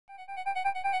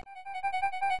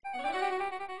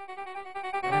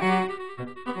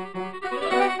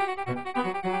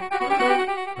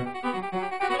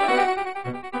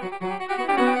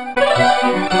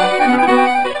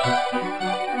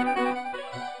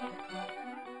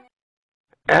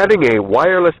adding a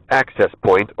wireless access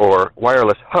point or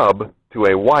wireless hub to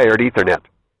a wired Ethernet.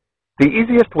 The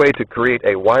easiest way to create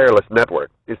a wireless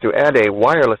network is to add a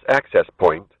wireless access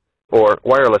point or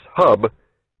wireless hub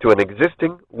to an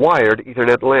existing wired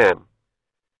Ethernet LAN.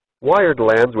 Wired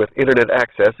LANs with Internet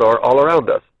access are all around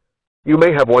us. You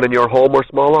may have one in your home or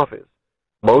small office.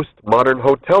 Most modern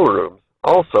hotel rooms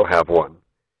also have one.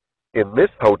 In this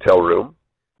hotel room,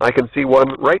 I can see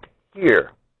one right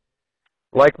here.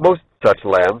 Like most such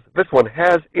LANs, this one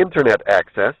has Internet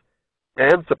access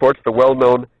and supports the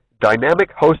well-known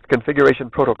Dynamic Host Configuration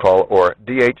Protocol, or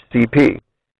DHCP.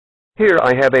 Here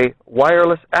I have a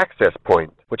wireless access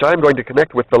point, which I'm going to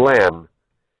connect with the LAN.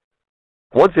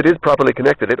 Once it is properly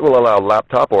connected, it will allow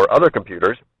laptop or other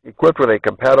computers equipped with a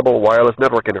compatible wireless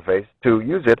network interface to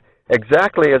use it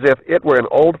exactly as if it were an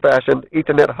old-fashioned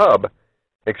Ethernet hub,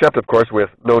 except, of course, with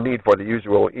no need for the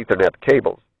usual Ethernet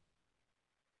cables.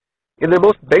 In their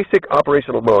most basic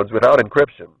operational modes without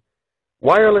encryption,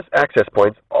 wireless access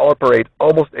points operate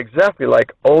almost exactly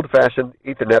like old-fashioned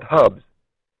Ethernet hubs.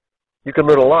 You can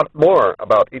learn a lot more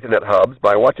about Ethernet hubs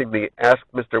by watching the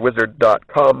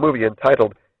AskMisterWizard.com movie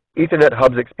entitled Ethernet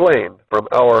Hubs Explained from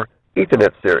our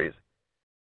Ethernet series.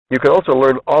 You can also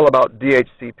learn all about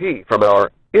DHCP from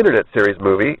our Internet series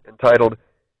movie entitled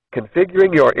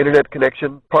Configuring Your Internet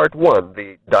Connection Part 1,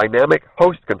 the Dynamic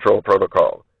Host Control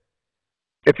Protocol.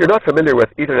 If you're not familiar with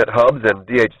Ethernet hubs and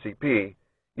DHCP,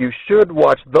 you should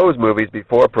watch those movies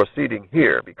before proceeding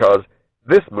here because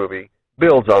this movie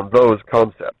builds on those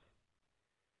concepts.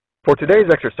 For today's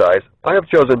exercise, I have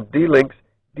chosen D-Link's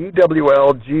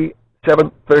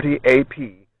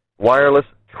DWL-G730AP wireless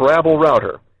travel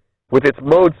router with its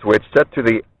mode switch set to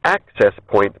the access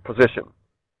point position.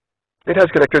 It has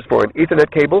connectors for an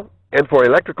Ethernet cable and for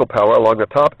electrical power along the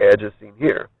top edge as seen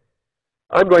here.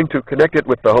 I'm going to connect it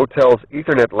with the hotel's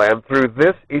Ethernet LAN through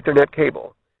this Ethernet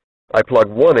cable. I plug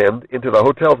one end into the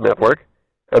hotel's network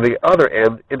and the other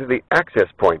end into the access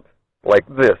point, like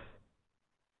this.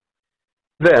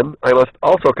 Then I must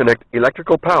also connect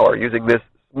electrical power using this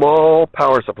small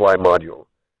power supply module.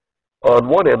 On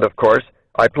one end, of course,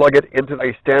 I plug it into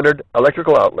a standard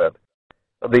electrical outlet.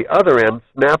 The other end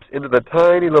snaps into the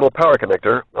tiny little power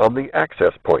connector on the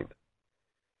access point.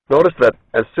 Notice that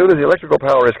as soon as the electrical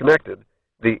power is connected,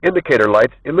 the indicator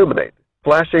lights illuminate,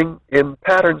 flashing in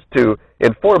patterns to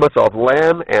inform us of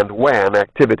LAN and WAN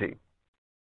activity.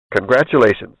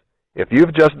 Congratulations! If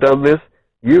you've just done this,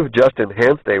 you've just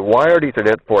enhanced a wired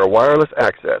Ethernet for wireless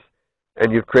access,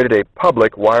 and you've created a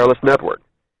public wireless network.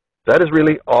 That is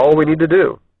really all we need to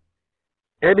do.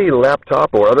 Any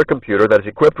laptop or other computer that is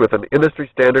equipped with an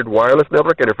industry-standard wireless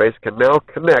network interface can now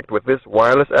connect with this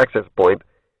wireless access point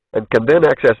and can then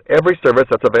access every service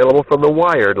that's available from the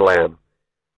wired LAN.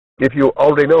 If you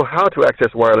already know how to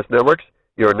access wireless networks,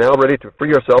 you're now ready to free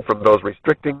yourself from those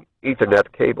restricting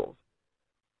Ethernet cables.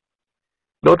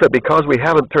 Note that because we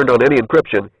haven't turned on any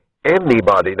encryption,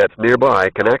 anybody that's nearby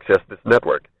can access this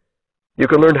network. You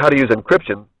can learn how to use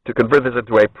encryption to convert this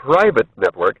into a private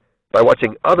network by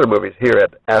watching other movies here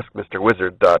at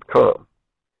AskMisterWizard.com.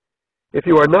 If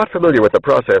you are not familiar with the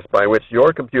process by which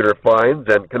your computer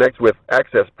finds and connects with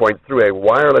access points through a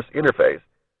wireless interface,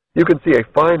 you can see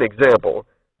a fine example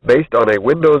based on a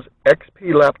Windows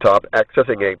XP laptop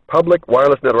accessing a public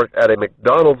wireless network at a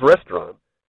McDonald's restaurant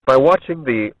by watching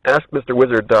the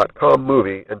AskMisterWizard.com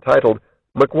movie entitled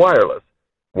McWireless,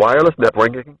 Wireless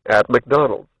Networking at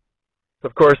McDonald's.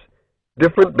 Of course,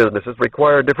 different businesses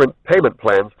require different payment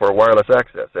plans for wireless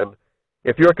access, and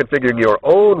if you're configuring your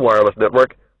own wireless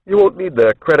network, you won't need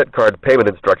the credit card payment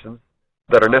instructions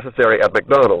that are necessary at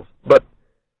McDonald's. But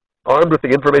armed with the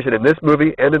information in this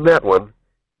movie and in that one,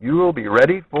 you will be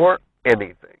ready for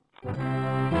anything.